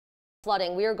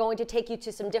Flooding. We are going to take you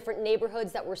to some different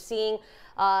neighborhoods that we're seeing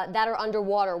that are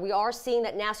underwater. We are seeing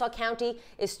that Nassau County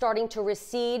is starting to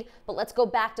recede, but let's go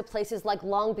back to places like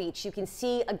Long Beach. You can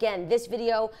see again this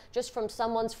video just from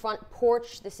someone's front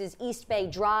porch. This is East Bay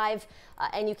Drive,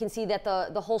 and you can see that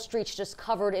the whole street's just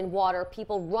covered in water.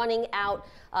 People running out.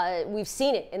 We've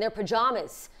seen it in their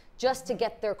pajamas just to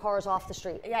get their cars off the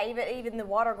street. Yeah, even the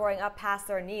water going up past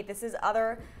their knee. This is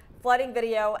other flooding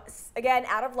video, again,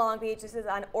 out of Long Beach. This is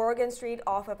on Oregon Street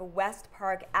off of West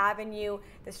Park Avenue.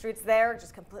 The streets there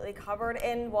just completely covered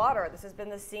in water. This has been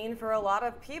the scene for a lot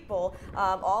of people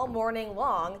all morning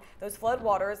long. Those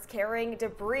floodwaters carrying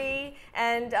debris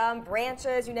and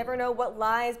branches. You never know what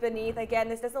lies beneath. Again,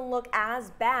 this doesn't look as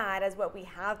bad as what we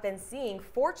have been seeing,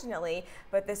 fortunately,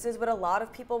 but this is what a lot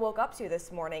of people woke up to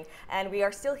this morning. And we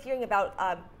are still hearing about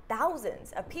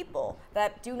thousands of people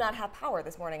that do not have power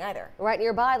this morning either. Right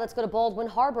nearby, let's go to Baldwin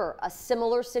Harbor. A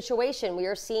similar situation. We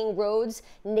are seeing roads,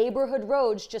 neighborhood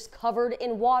roads, just covered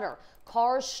in water.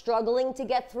 Cars struggling to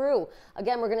get through.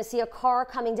 Again, we're going to see a car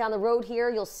coming down the road here.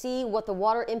 You'll see what the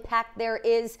water impact there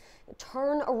is.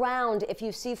 Turn around if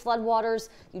you see floodwaters.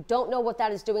 You don't know what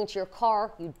that is doing to your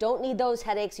car. You don't need those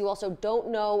headaches. You also don't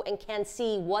know and can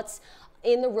see what's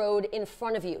in the road in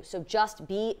front of you. So just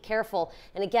be careful.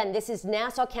 And again, this is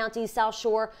Nassau County's South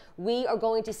Shore. We are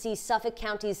going to see Suffolk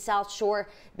County's South Shore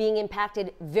being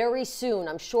impacted very soon.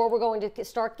 I'm sure we're going to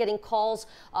start getting calls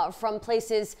from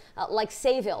places like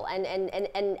Sayville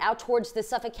and out towards the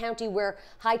Suffolk County where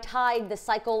high tide, the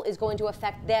cycle is going to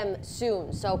affect them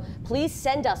soon. So please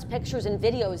send us pictures and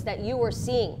videos that you are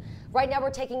seeing. Right now, we're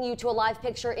taking you to a live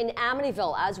picture in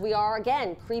Amityville as we are,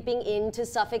 again, creeping into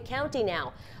Suffolk County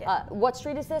now. Yeah. What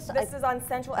street is this? This is on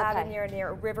Central Avenue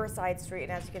near Riverside Street,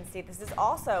 and as you can see, this is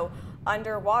also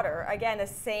underwater. Again, the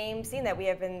same scene that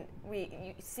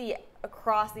you see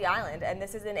across the island, and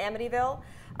this is in Amityville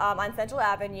on Central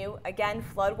Avenue. Again,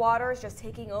 floodwaters just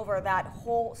taking over that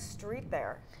whole street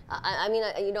there. I mean,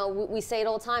 you know, we say it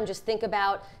all the time. Just think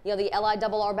about, you know, the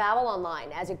LIRR Babylon line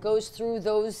as it goes through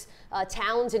those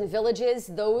towns and villages.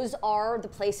 Those are the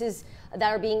places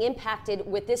that are being impacted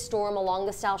with this storm along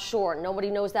the South Shore. Nobody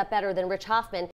knows that better than Rich Hoffman.